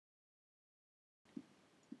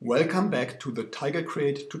Welcome back to the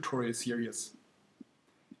TigerCreate tutorial series.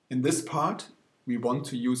 In this part, we want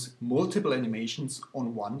to use multiple animations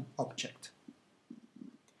on one object.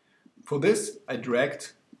 For this, I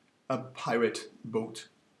dragged a pirate boat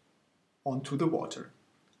onto the water.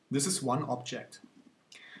 This is one object.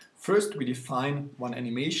 First, we define one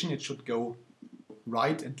animation. It should go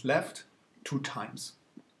right and left 2 times.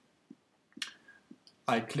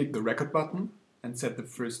 I click the record button and set the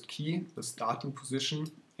first key, the starting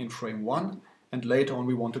position, in frame 1, and later on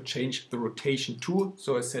we want to change the rotation too,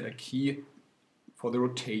 so I set a key for the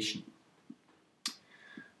rotation.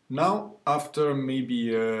 Now after maybe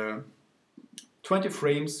 20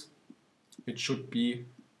 frames it should be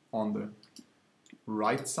on the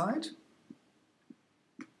right side.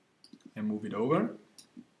 I move it over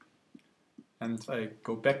and I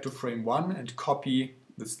go back to frame 1 and copy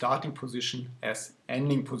the starting position as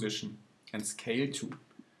ending position and scale 2.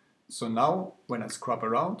 So now, when I scrub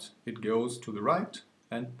around, it goes to the right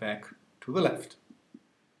and back to the left.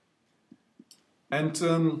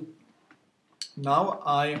 And now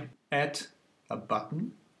I add a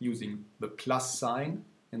button using the plus sign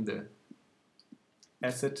in the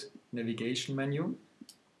Asset navigation menu,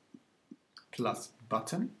 plus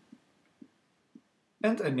button,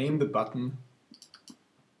 and I name the button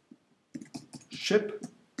Ship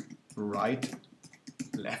Right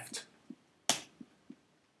Left.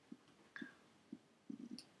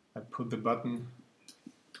 I put the button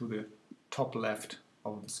to the top left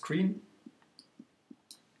of the screen.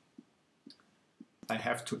 I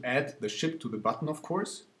have to add the ship to the button, of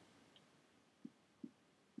course.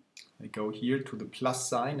 I go here to the plus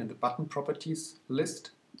sign in the button properties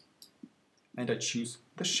list and I choose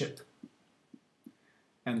the ship.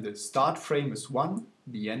 And the start frame is 1,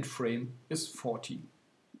 the end frame is 40.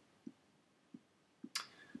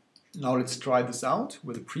 Now let's try this out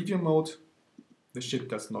with the preview mode. The ship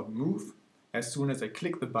does not move. As soon as I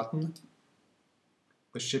click the button,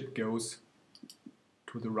 the ship goes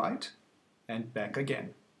to the right and back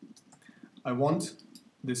again. I want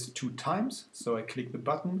this 2 times, so I click the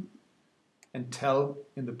button and tell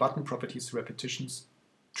in the button properties repetitions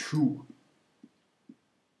 2.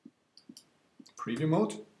 Preview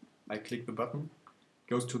mode, I click the button,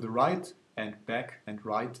 goes to the right and back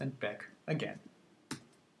again.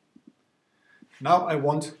 Now I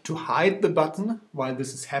want to hide the button while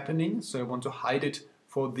this is happening, so I want to hide it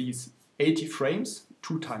for these 80 frames,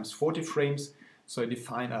 2 times 40 frames. So I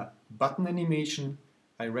define a button animation,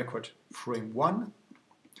 I record frame 1,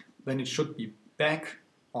 then it should be back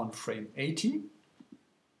on frame 80.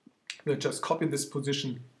 We'll just copy this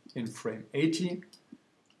position in frame 80,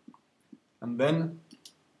 and then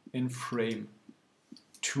in frame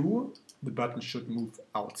 2 the button should move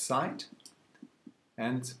outside.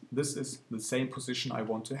 And this is the same position I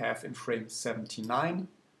want to have in frame 79.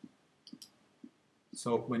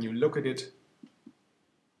 So when you look at it,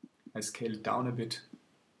 I scale it down a bit,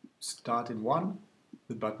 start in 1,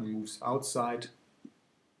 the button moves outside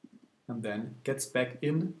and then gets back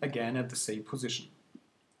in again at the same position.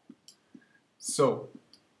 So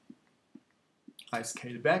I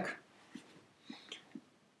scale back,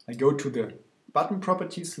 I go to the button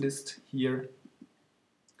properties list here.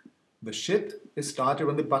 The ship is started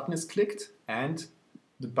when the button is clicked and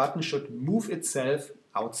the button should move itself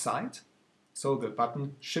outside. So the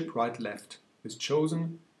button Ship Right Left is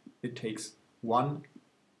chosen. It takes 1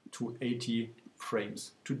 to 80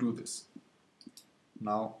 frames to do this.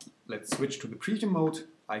 Now let's switch to the preview mode.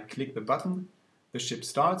 I click the button, the ship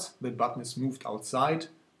starts, the button is moved outside.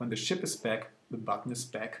 When the ship is back, the button is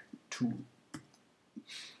back too.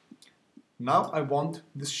 Now I want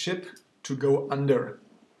this ship to go under.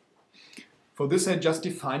 For this I just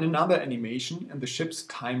define another animation in the ship's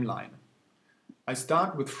timeline. I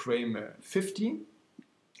start with frame 50.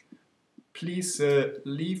 Please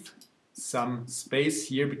leave some space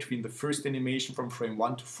here between the first animation from frame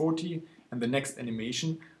 1 to 40 and the next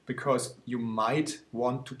animation, because you might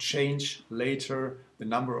want to change later the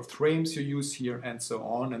number of frames you use here and so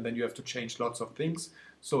on, and then you have to change lots of things.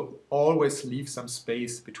 So always leave some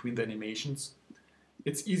space between the animations.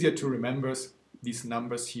 It's easier to remember these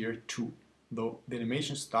numbers here too. Though the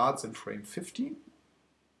animation starts in frame 50.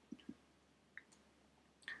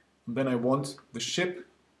 And then I want the ship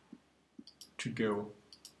to go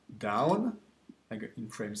down. I go in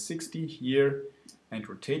frame 60 here and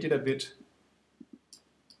rotate it a bit.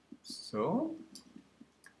 So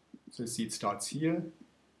you see it starts here,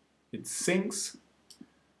 it sinks.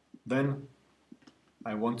 Then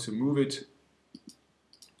I want to move it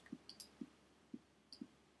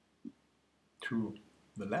to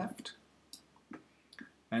the left.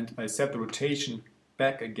 And I set the rotation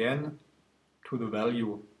back again to the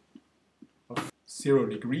value 0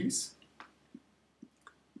 degrees.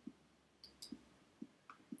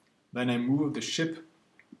 Then I move the ship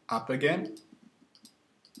up again.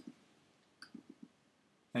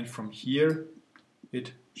 And from here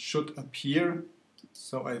it should appear.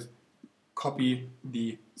 So I copy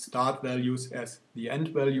the start values as the end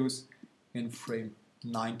values in frame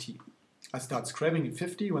 90. I start scrubbing in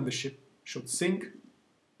 50 when the ship should sink.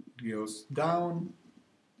 It goes down,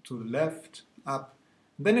 to the left, up.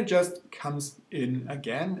 Then it just comes in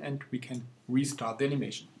again and we can restart the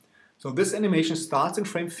animation. So this animation starts in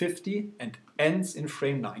frame 50 and ends in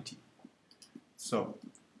frame 90. So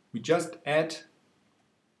we just add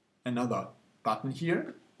another button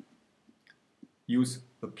here, use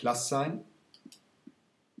the plus sign,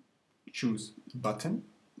 choose button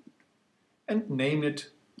and name it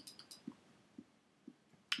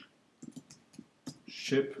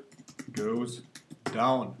Ship Goes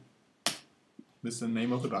Down. This is the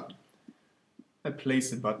name of the button. I place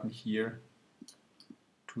the button here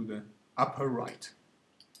to the upper right.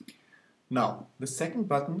 Now, the second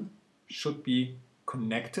button should be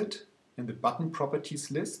connected in the button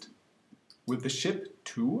properties list with the ship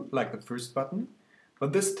too, like the first button,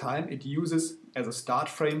 but this time it uses as a start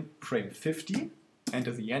frame, frame 50, and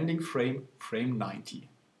as the ending frame, frame 90.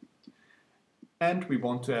 And we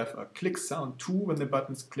want to have a click sound too when the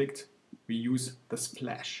button is clicked. We use the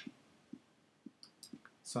splash.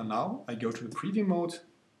 So now I go to the preview mode,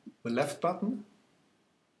 the left button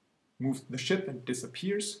moves the ship and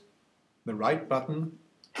disappears, the right button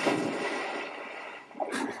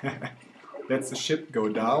lets the ship go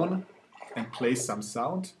down and plays some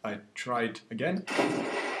sound. I try it again.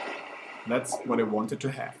 That's what I wanted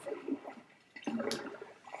to have.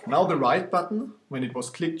 Now the right button, when it was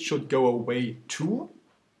clicked, should go away too.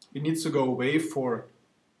 It needs to go away for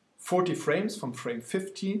 40 frames from frame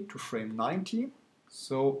 50 to frame 90.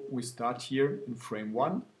 So we start here in frame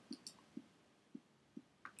 1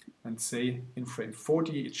 and say in frame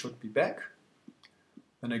 40 it should be back.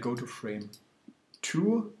 Then I go to frame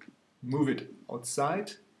 2, move it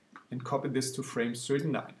outside and copy this to frame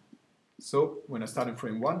 39. So when I start in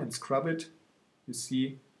frame 1 and scrub it, you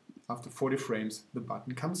see after 40 frames the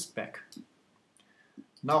button comes back.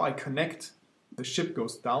 Now I connect the Ship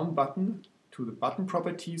Goes Down button to the button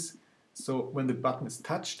properties, so when the button is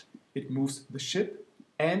touched it moves the ship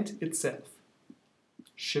and itself.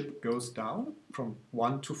 Ship goes down from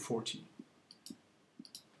 1 to 40.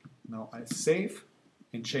 Now I save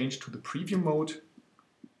and change to the preview mode.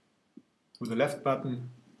 With the left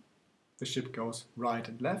button the ship goes right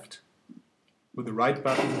and left. With the right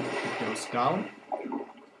button it goes down.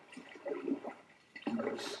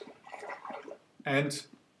 And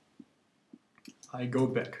I go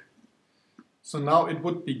back. So now it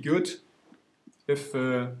would be good if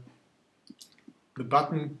the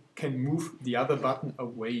button can move the other button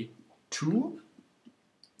away too.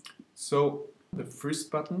 So the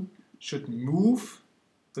first button should move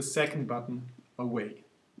the second button away.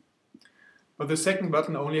 But the second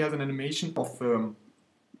button only has an animation of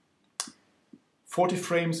 40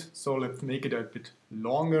 frames, so let's make it a bit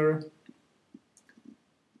longer.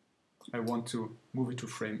 I want to move it to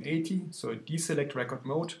frame 80, so I deselect record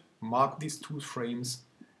mode, mark these 2 frames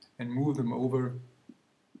and move them over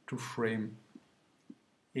to frame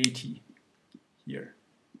 80 here.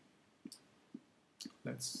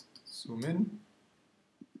 Let's zoom in,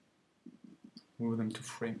 move them to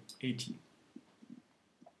frame 80.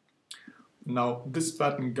 Now this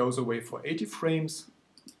button goes away for 80 frames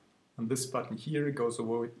and this button here goes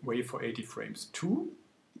away for 80 frames too.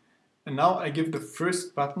 And now I give the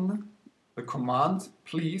first button the command,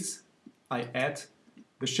 please, I add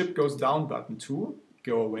the Ship Goes Down button too,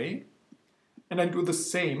 go away, and I do the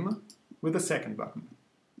same with the second button.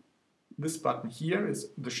 This button here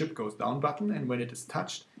is the Ship Goes Down button, and when it is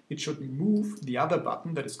touched, it should move the other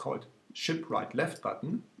button that is called Ship Right Left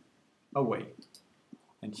button away.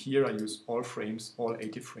 And here I use all frames, all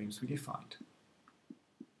 80 frames we defined.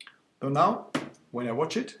 So now, when I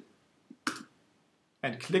watch it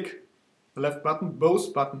and click the left button,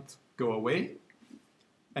 both buttons go away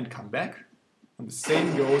and come back, and the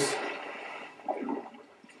same goes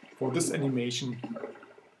for this animation,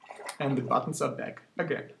 and the buttons are back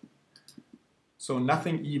again. So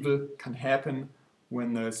nothing evil can happen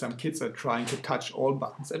when some kids are trying to touch all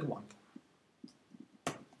buttons at once.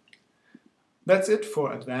 That's it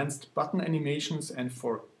for advanced button animations and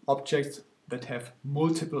for objects that have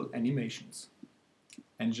multiple animations.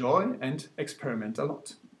 Enjoy and experiment a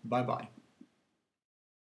lot. Bye bye.